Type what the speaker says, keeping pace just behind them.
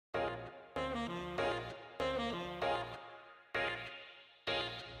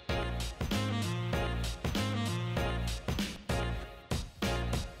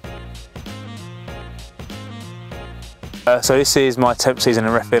So this is my 10th season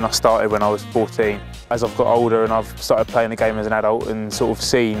in refereeing. I started when I was 14. As I've got older and I've started playing the game as an adult and sort of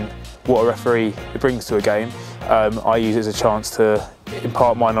seen what a referee brings to a game, I use it as a chance to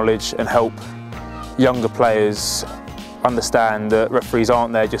impart my knowledge and help younger players understand that referees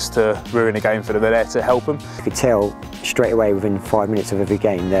aren't there just to ruin a game for them, they're there to help them. You could tell straight away within 5 minutes of every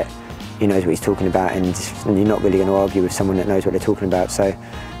game that he knows what he's talking about, and you're not really going to argue with someone that knows what they're talking about. So,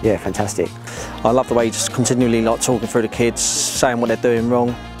 yeah, fantastic. I love the way he just continually talking through the kids, saying what they're doing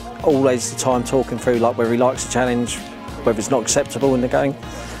wrong, always the time talking through like whether he likes the challenge, whether it's not acceptable in the game.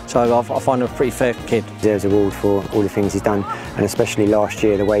 So I find him a pretty fair kid. He deserves a award for all the things he's done, and especially last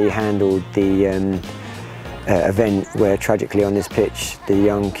year, the way he handled the event where tragically on this pitch the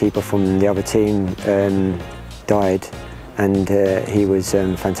young keeper from the other team died, and he was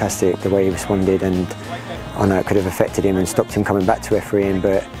fantastic the way he responded, and I know it could have affected him and stopped him coming back to refereeing,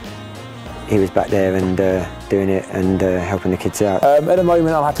 but he was back there and doing it and helping the kids out. At the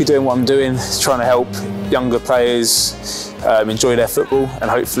moment I'm happy doing what I'm doing, trying to help younger players enjoy their football,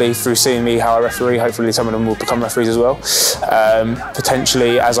 and hopefully through seeing me how I referee, hopefully some of them will become referees as well.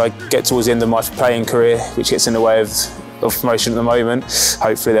 Potentially as I get towards the end of my playing career, which gets in the way of promotion at the moment,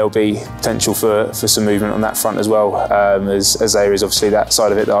 hopefully there'll be potential for some movement on that front as well, as there is obviously that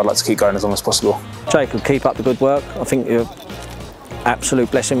side of it that I'd like to keep going as long as possible. Jacob, keep up the good work. I think you're absolute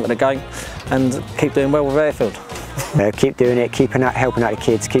blessing for the game, and keep doing well with Airfield. Keep doing it, keep helping out the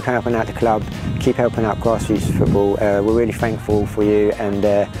kids, keep helping out the club, keep helping out grassroots football. We're really thankful for you, and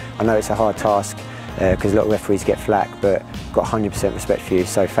I know it's a hard task because a lot of referees get flack, but got 100% respect for you,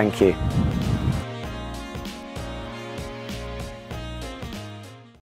 so thank you.